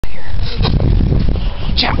here.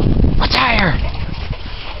 Jet, what's higher?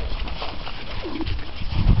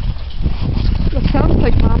 It sounds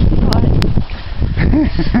like Mom's butt.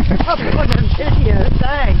 I'll put on video,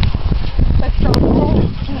 thanks. That's so cool.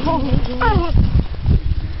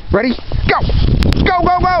 Ready? Go! Go,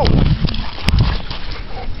 go, go!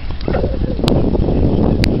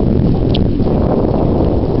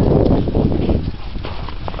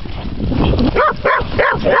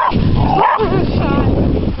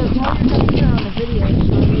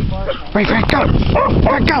 Right, go!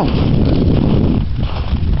 Right, go!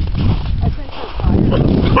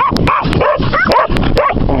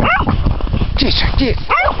 Get.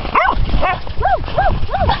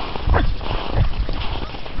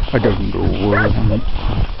 I don't know where I'm...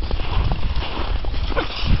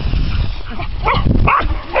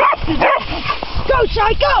 Go,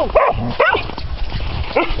 Shy, go!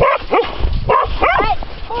 That's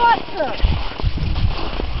awesome!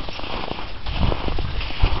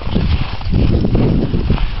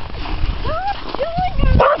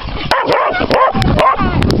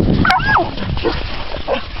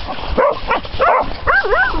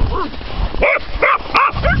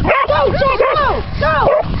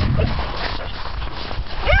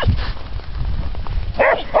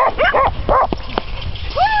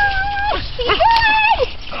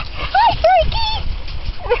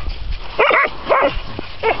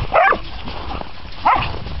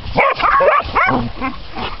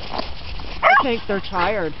 I think they're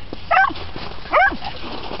tired.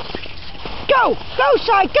 Go! Go,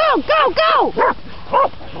 Shy! Go! Go! Go!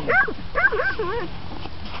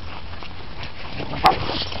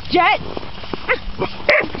 Jet!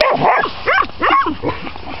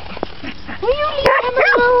 Will you leave him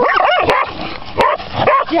alone?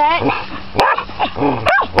 Jet!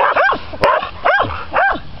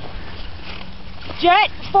 Jet!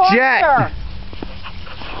 Forster! Jet!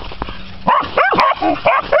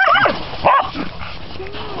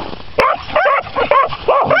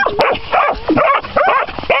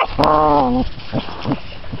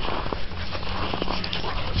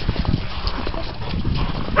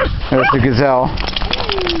 There's the gazelle.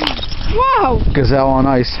 Wow! Gazelle on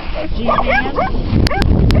ice. G-Man.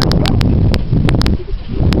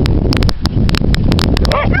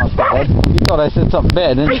 Not bad. You thought I said something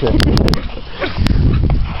bad, didn't you?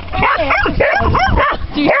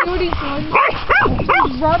 Do you see what he's doing?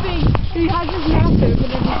 He's rubbing. He has his mouth open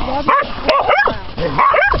and he's rubbing his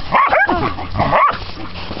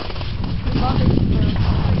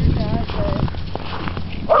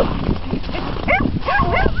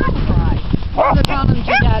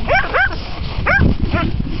G-Dad.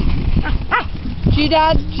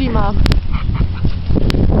 G-Dad, G-Mom.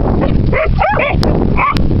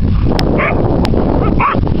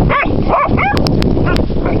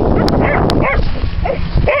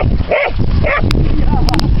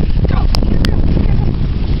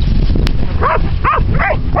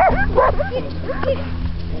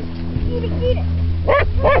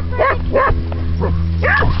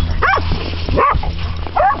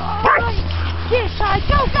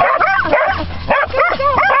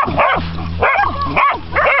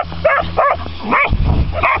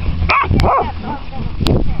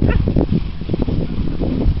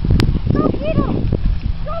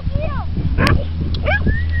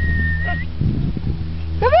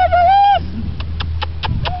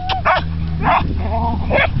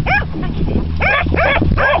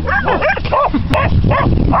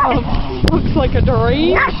 Looks like a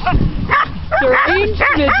deranged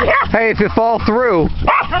midget. Hey, if you fall through,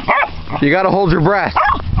 you gotta hold your breath.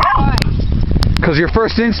 Because your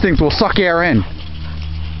first instinct will suck air in.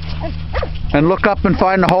 And look up and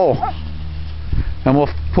find the hole. And we'll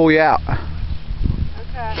pull you out.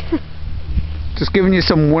 Okay. Just giving you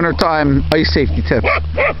some wintertime ice safety tips.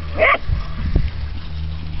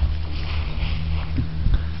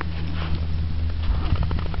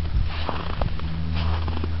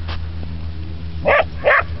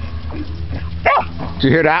 Did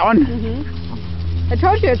you hear that one? Mm-hmm. I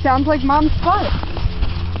told you, it sounds like Mom's butt.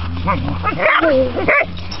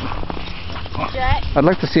 Jet. I'd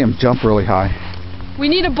like to see him jump really high. We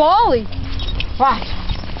need a bally. Watch.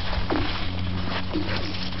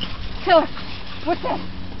 Killer, what's that?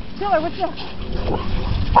 Killer, what's that?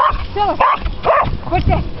 Killer, what's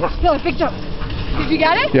that? Killer, big jump. Did you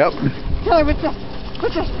get it? Yep. Killer, what's that?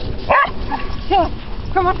 What's that? Killer,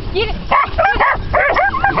 come on, get it.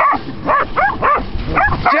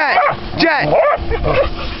 Jet!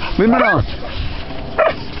 Leave him alone.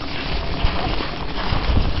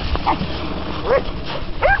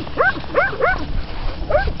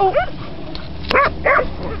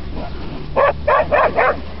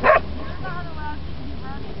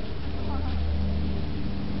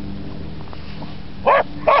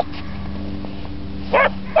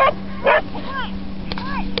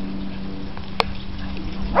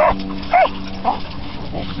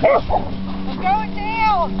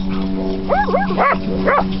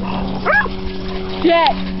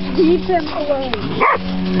 Jet, leave him alone.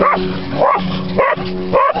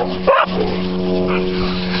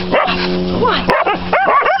 What?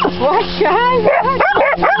 What, guys?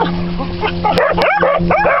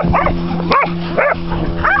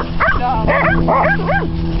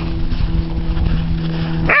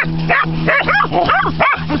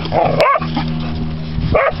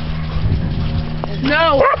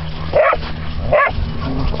 No.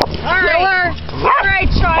 Alright. Alright,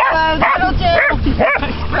 Shiloh. That'll do.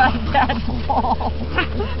 Spread that ball.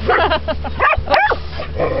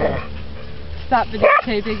 Stop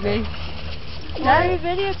videotaping me. Why are you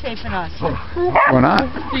videotaping us? We're not.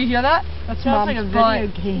 Do you hear that? That sounds like a video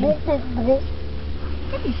game.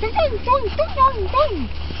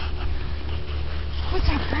 What's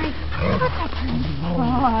up, Frank? What's up, Frank?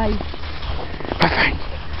 Bye. Bye, Frank.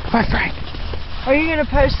 Bye, Frank. Are you going to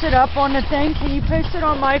post it up on the thing? Can you post it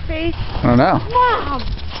on my face? I don't know. Mom!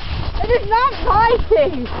 It is not my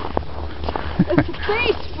face! It's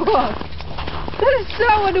Facebook! That is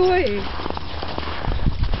so annoying!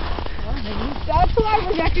 That's why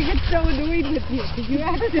I get so annoyed with you, because you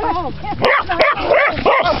act dumb.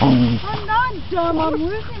 I'm not dumb, I'm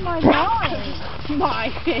losing my mind. My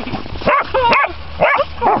face.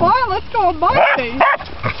 Let's go on my face.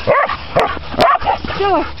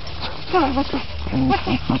 Dylan, what's that?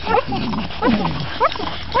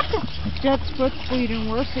 What's that? Jet's foot's bleeding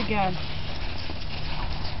worse again.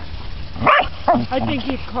 I think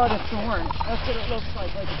he's caught a thorn. That's what it looks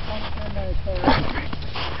like a puncture in the toe.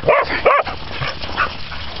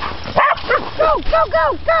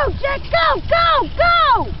 Go, Jet, go!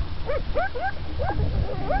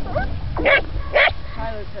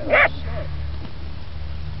 Tyler's hit. Oh, shit.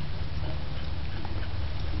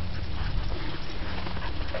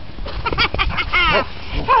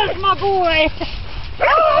 How's my boy? Oh,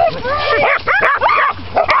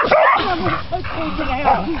 let's take it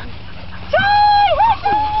out.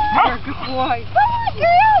 You're a good boy. Come on,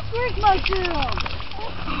 girls. Where's my girl?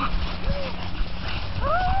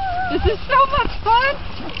 This is so much fun.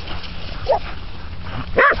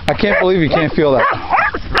 I can't believe you can't feel that.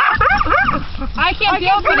 I can't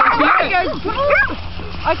feel it, but it's good.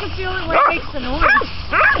 I can feel it when it makes the noise.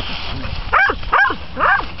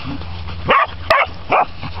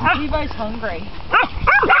 Levi's hungry.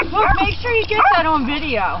 Look, make sure you get that on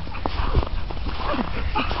video.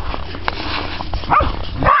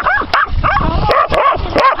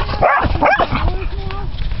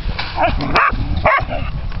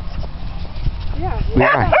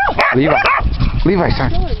 Levi,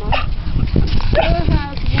 son.